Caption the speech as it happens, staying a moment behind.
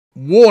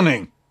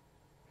Warning!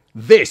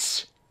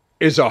 This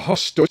is a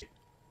hostile...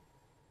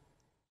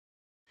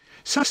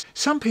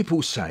 Some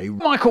people say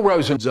Michael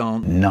Rosens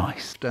aren't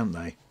nice, don't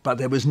they? But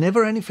there was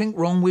never anything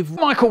wrong with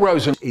Michael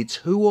Rosen. It's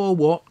who or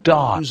what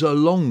dies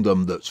along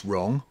them that's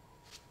wrong.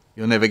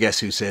 You'll never guess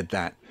who said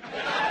that.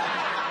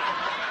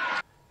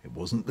 It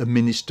wasn't the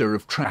Minister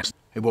of Traps.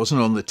 It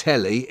wasn't on the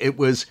telly. It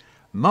was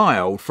my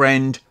old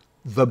friend,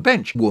 the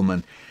bench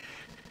woman.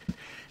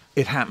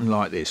 It happened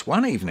like this.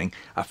 One evening,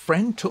 a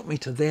friend took me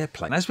to their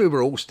place. As we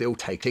were all still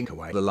taking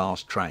away the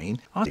last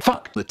train, I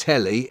fucked the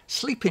telly,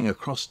 sleeping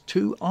across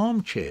two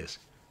armchairs.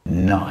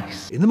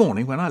 Nice. In the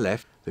morning when I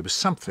left, there was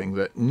something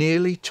that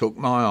nearly took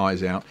my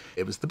eyes out.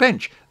 It was the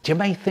bench. You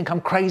may think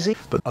I'm crazy,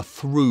 but I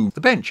threw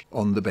the bench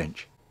on the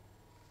bench.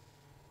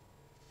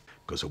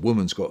 Because a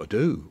woman's got to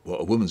do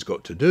what a woman's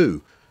got to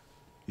do.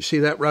 You see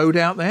that road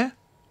out there?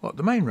 What,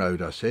 the main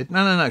road, I said.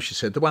 No, she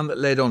said, the one that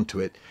led onto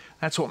it.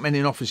 That's what men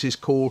in offices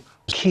call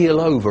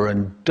keel over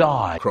and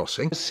die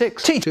crossing.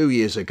 62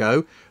 years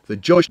ago, the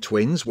Joyce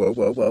twins,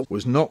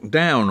 was knocked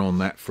down on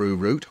that through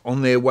route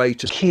on their way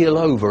to keel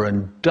over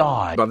and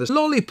die by the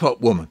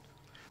lollipop woman.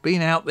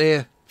 Been out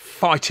there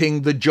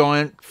fighting the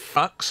giant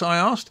fucks, I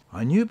asked.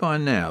 I knew by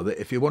now that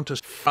if you want to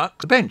fuck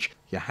the bench,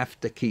 you have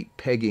to keep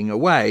pegging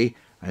away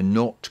and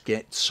not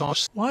get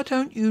sauce. Why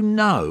don't you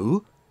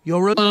know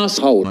you're an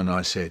asshole? And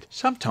I said,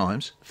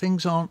 sometimes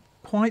things aren't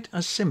quite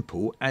as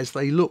simple as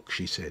they look,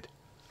 she said.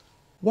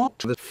 What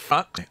the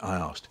fuck? I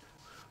asked.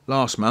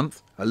 Last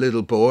month, a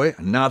little boy,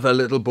 another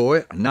little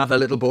boy, another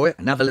little boy,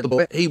 another little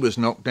boy. He was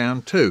knocked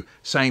down too.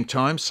 Same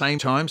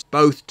times,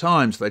 both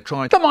times they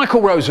tried the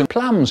Michael Rosen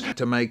plums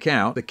to make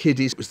out the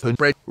kiddies was the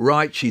bread.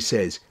 Right, she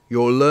says,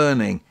 you're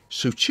learning.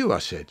 Suits you, I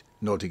said,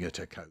 nodding at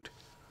her coat.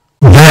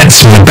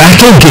 That's the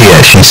battle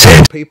gear, she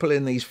said. People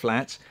in these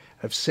flats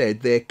have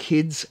said their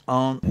kids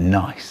aren't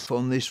nice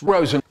on this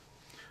Rosen.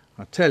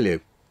 I tell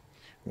you,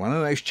 one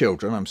of those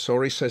children, I'm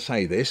sorry to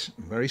say this,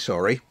 I'm very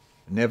sorry,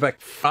 never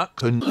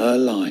fucked in her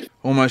life.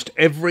 Almost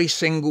every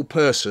single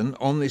person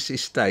on this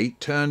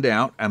estate turned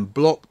out and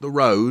blocked the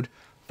road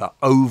for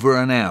over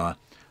an hour.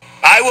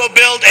 I will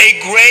build a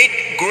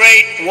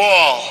great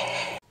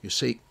wall. You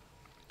see,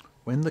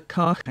 when the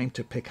car came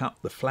to pick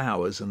up the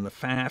flowers and the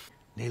faff,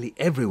 nearly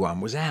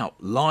everyone was out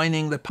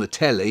lining the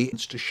telly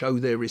to show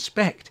their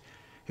respect.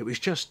 It was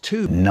just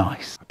too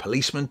nice. A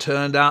policeman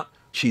turned up.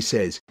 She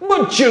says,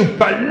 would you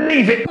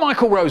believe it?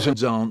 Michael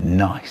Rosens aren't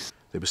nice.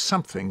 There was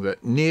something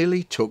that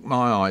nearly took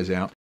my eyes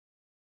out.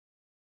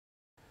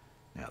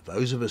 Now,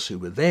 those of us who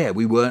were there,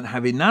 we weren't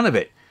having none of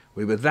it.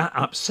 We were that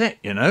upset,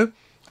 you know.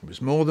 It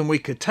was more than we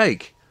could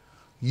take.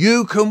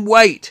 You can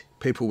wait,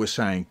 people were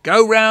saying.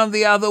 Go round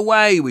the other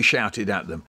way, we shouted at them.